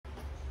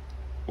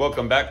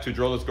Welcome back to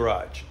Drola's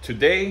Garage.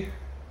 Today,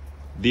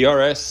 the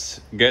RS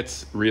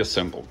gets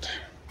reassembled.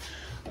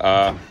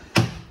 Got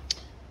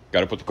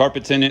to put the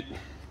carpets in it.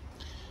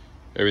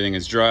 Everything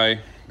is dry.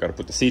 Got to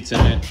put the seats in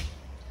it.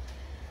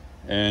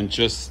 And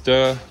just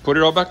put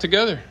it all back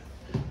together.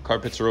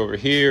 Carpets are over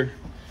here.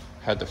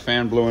 Had the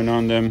fan blowing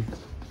on them.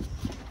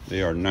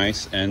 They are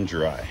nice and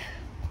dry.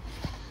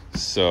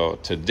 So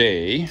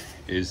today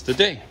is the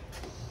day.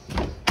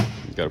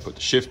 Got to put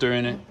the shifter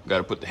in it. Got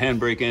to put the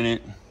handbrake in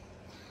it.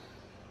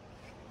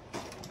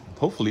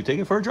 Hopefully take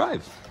it for a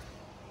drive.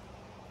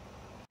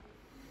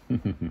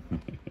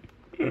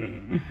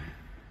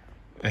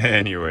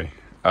 Anyway,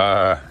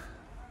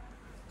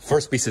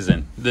 first piece is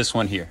in, this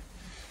one here.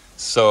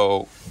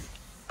 So,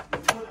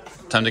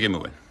 time to get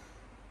moving.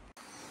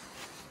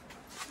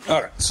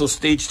 All right, so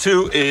stage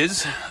 2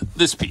 is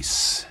this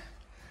piece.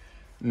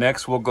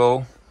 Next we'll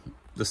go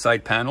the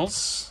side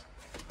panels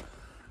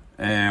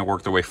and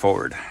work the way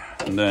forward.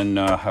 And then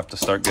have to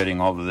start getting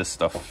all of this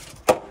stuff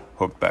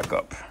hooked back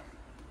up.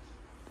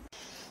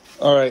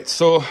 All right,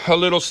 so a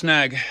little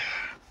snag.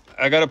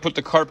 I gotta put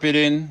the carpet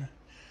in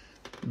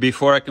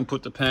before I can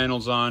put the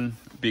panels on,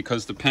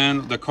 because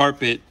the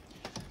carpet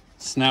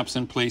snaps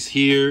in place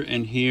here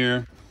and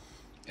here,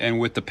 and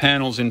with the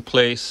panels in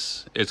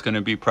place, it's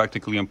gonna be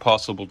practically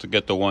impossible to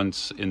get the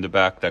ones in the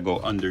back that go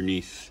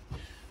underneath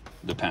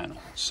the panel.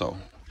 So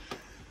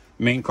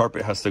main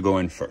carpet has to go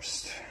in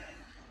first.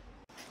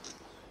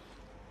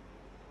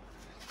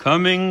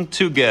 Coming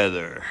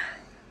together.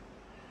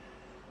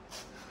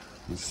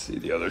 Let's see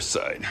the other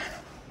side.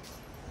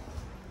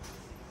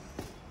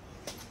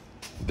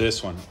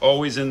 This one,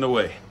 always in the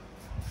way.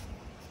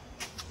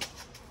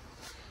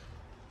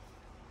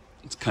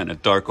 It's kind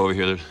of dark over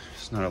here.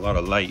 There's not a lot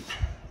of light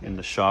in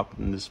the shop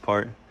in this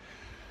part,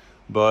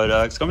 but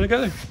it's coming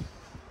together.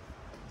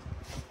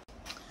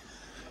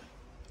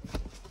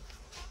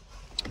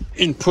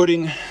 In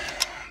putting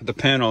the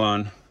panel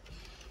on,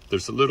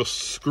 there's a little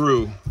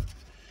screw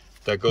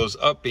that goes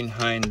up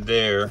behind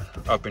there,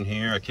 up in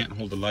here. I can't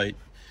hold the light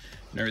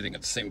and everything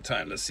at the same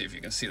time. Let's see if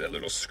you can see that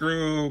little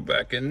screw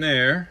back in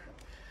there.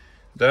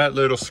 That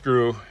little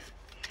screw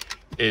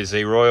is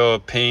a royal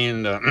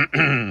pain,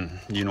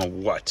 you know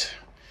what.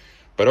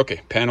 But okay,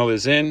 panel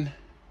is in.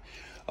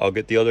 I'll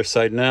get the other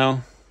side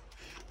now.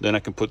 Then I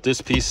can put this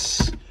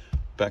piece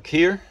back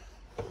here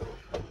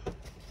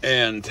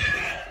and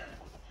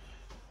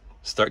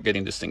start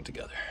getting this thing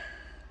together.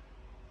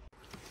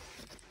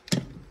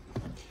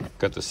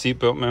 Got the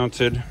seatbelt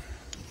mounted.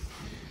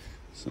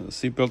 So the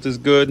seatbelt is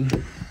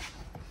good.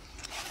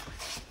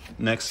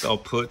 Next, I'll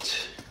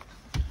put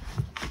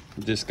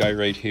this guy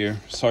right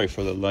here. Sorry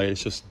for the light,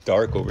 it's just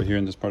dark over here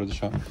in this part of the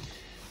shop.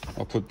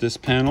 I'll put this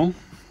panel.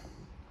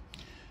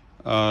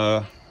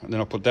 Then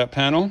I'll put that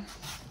panel.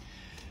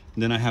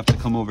 Then I have to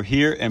come over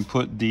here and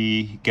put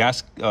the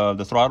gas,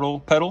 the throttle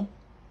pedal,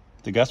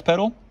 the gas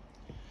pedal,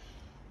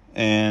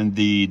 and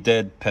the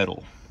dead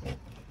pedal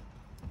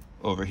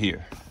over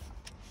here.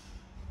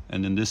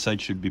 And then this side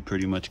should be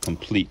pretty much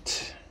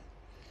complete.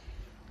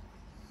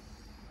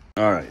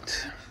 All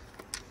right.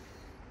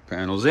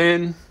 Panels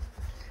in,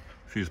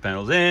 fuse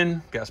panels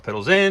in, gas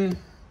pedals in.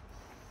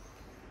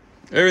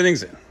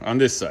 Everything's in on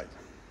this side.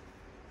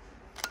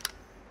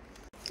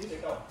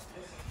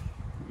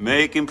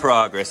 Making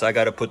progress. I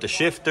gotta put the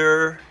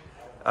shifter,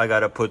 I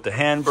gotta put the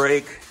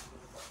handbrake,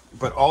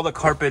 but all the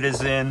carpet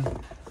is in,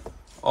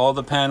 all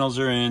the panels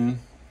are in,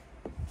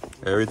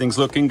 everything's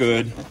looking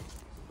good.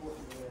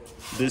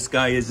 This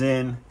guy is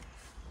in,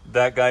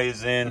 that guy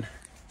is in,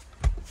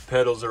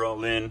 pedals are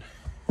all in.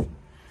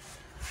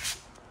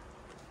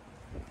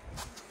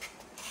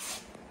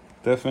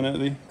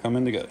 Definitely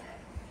coming together.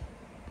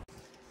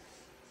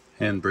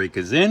 Handbrake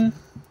is in.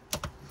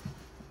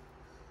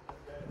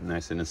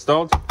 Nice and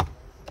installed.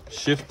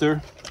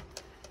 Shifter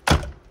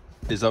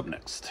is up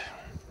next.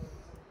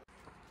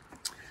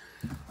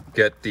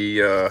 Get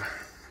the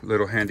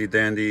little handy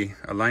dandy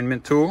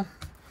alignment tool.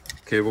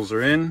 Cables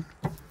are in.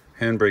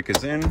 Handbrake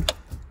is in.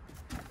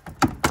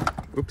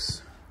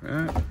 Oops.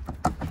 All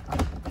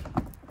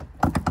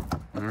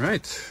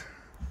right.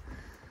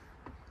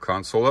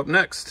 Console up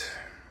next.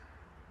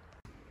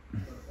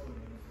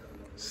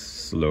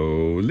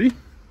 Slowly,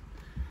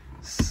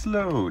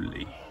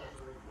 slowly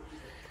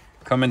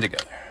coming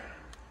together.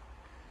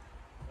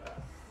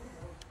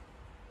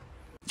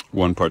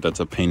 One part that's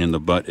a pain in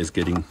the butt is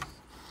getting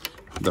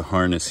the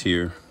harness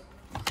here.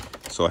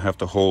 So I have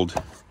to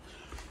hold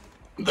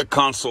the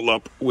console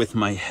up with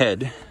my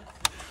head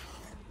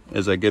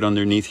as I get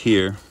underneath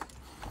here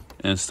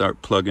and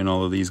start plugging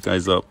all of these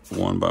guys up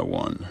one by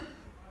one.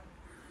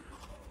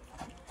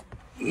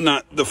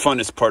 Not the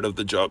funnest part of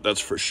the job,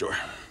 that's for sure.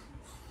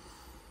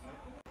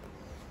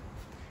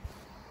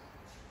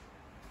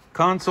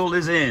 Console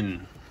is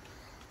in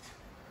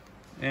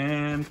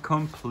and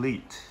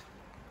complete.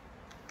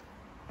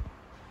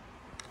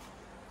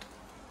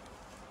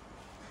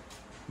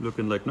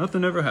 Looking like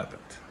nothing ever happened.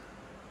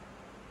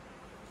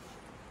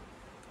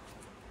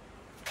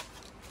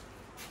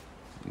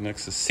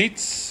 Next is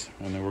seats,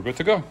 and then we're good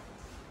to go.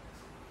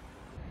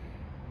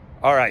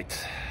 All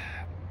right,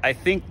 I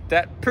think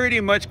that pretty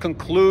much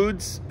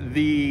concludes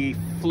the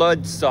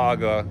flood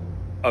saga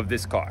of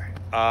this car.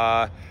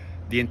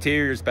 The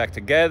interior is back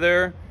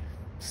together,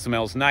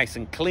 smells nice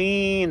and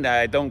clean.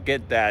 I don't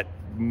get that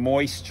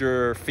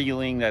moisture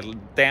feeling, that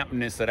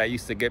dampness that I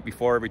used to get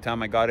before every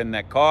time I got in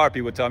that car.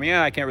 People would tell me,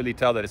 yeah, I can't really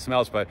tell that it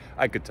smells, but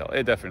I could tell.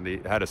 It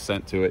definitely had a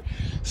scent to it.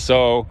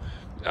 So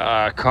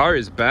car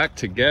is back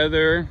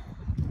together.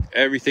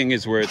 Everything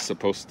is where it's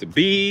supposed to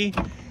be.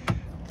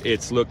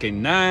 It's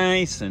looking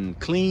nice and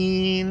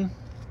clean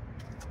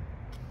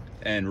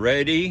and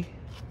ready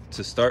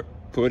to start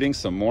putting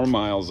some more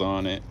miles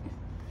on it.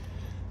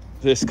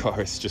 This car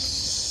is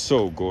just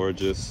so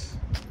gorgeous.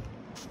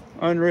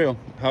 Unreal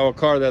how a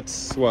car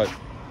that's what,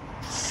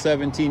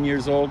 17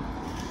 years old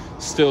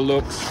still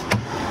looks. Look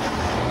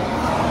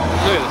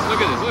at this,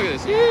 look at this, look at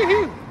this.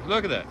 Yee-hoo.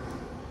 Look at that.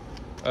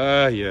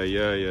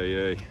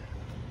 Yeah.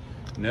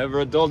 Never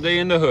a dull day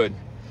in the hood.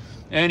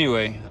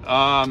 Anyway,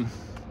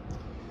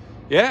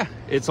 yeah,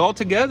 it's all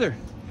together.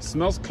 It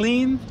smells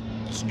clean,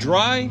 it's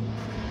dry,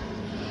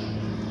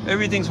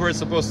 everything's where it's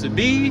supposed to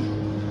be.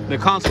 The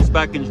console's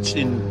back in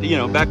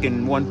back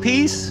in one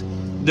piece.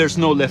 There's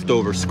no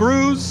leftover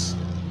screws,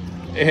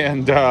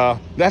 and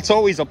that's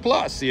always a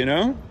plus, you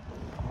know.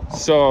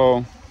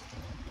 So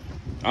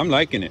I'm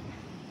liking it.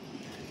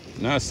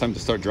 Now it's time to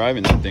start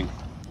driving that thing.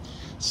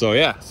 So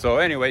yeah, so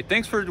anyway,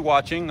 thanks for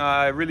watching.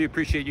 I really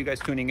appreciate you guys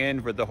tuning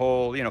in for the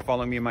whole,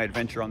 following me in my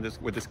adventure on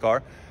with this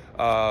car.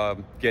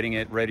 Getting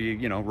it ready,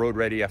 road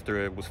ready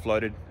after it was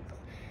flooded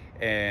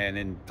and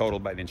then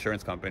totaled by the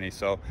insurance company.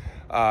 So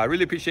I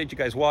really appreciate you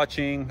guys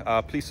watching.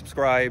 Please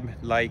subscribe,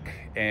 like,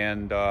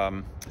 and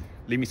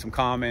leave me some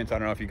comments. I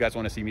don't know if you guys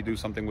want to see me do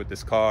something with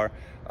this car.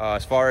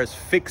 As far as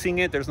fixing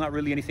it, there's not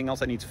really anything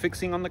else that needs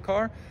fixing on the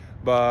car,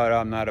 but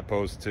I'm not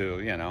opposed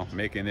to,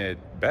 making it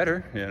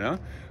better,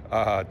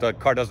 The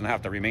car doesn't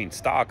have to remain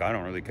stock. I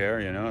don't really care,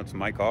 it's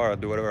my car. I'll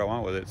do whatever I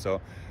want with it.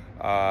 So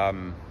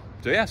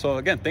yeah, so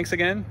again,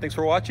 thanks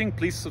for watching.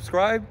 Please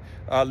subscribe,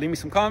 leave me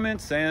some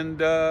comments, and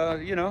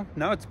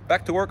now it's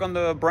back to work on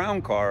the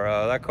brown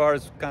car. That car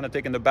is kind of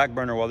taking the back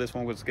burner while this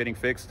one was getting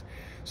fixed.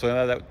 So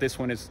now that this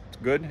one is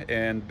good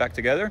and back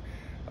together,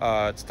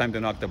 it's time to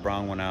knock the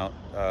brown one out.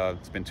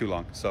 It's been too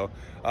long. So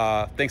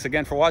thanks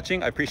again for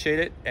watching. I appreciate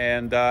it,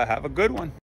 and have a good one.